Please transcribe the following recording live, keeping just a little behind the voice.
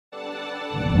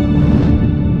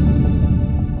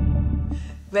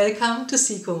Welcome to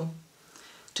SIKO.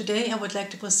 Today I would like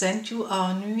to present you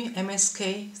our new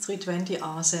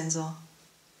MSK320R sensor.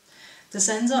 The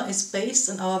sensor is based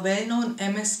on our well-known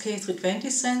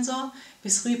MSK320 sensor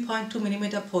with 3.2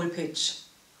 mm pole pitch.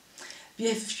 We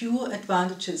have few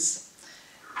advantages.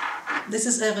 This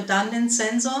is a redundant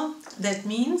sensor. That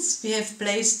means we have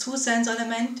placed two sensor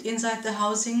elements inside the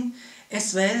housing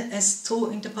as well as two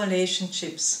interpolation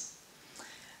chips.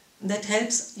 That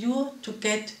helps you to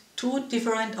get two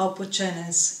different output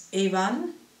channels,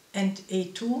 A1 and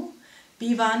A2,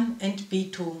 B1 and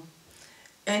B2,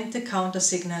 and the counter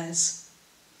signals.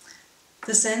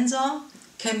 The sensor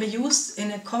can be used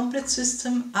in a complete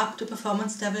system up to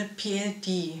performance level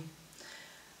PLD.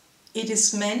 It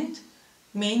is meant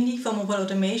mainly for mobile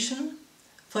automation,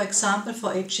 for example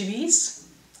for HGVs.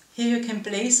 Here you can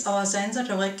place our sensor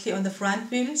directly on the front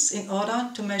wheels in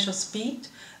order to measure speed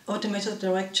or to measure the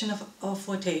direction of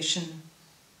rotation.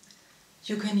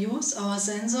 You can use our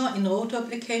sensor in rotor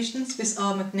applications with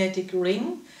our magnetic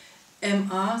ring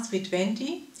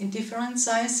MR320 in different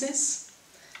sizes,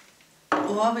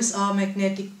 or with our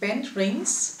magnetic band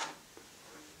rings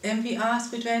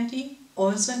MVR320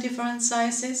 also in different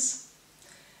sizes,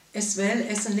 as well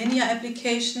as in linear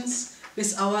applications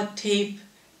with our tape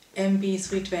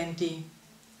MB320.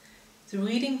 The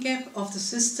reading gap of the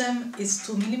system is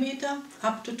 2 mm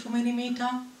up to 2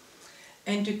 mm,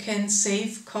 and you can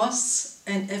save costs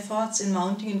and efforts in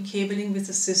mounting and cabling with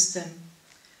the system.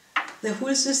 The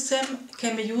whole system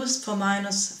can be used for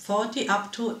 -40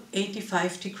 up to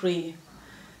 85 degrees.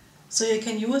 So you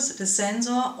can use the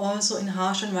sensor also in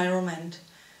harsh environment.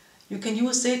 You can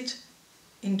use it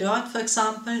in dirt, for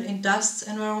example, in dust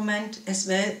environment, as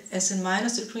well as in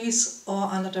 -degrees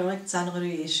or under direct sun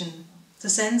radiation. The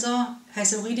sensor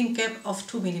has a reading gap of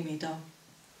 2 mm.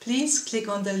 Please click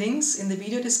on the links in the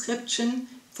video description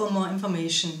for more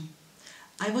information.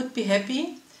 I would be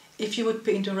happy if you would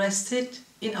be interested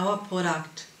in our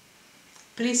product.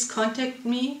 Please contact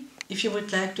me if you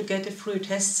would like to get a free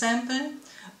test sample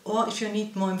or if you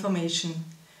need more information.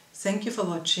 Thank you for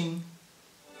watching.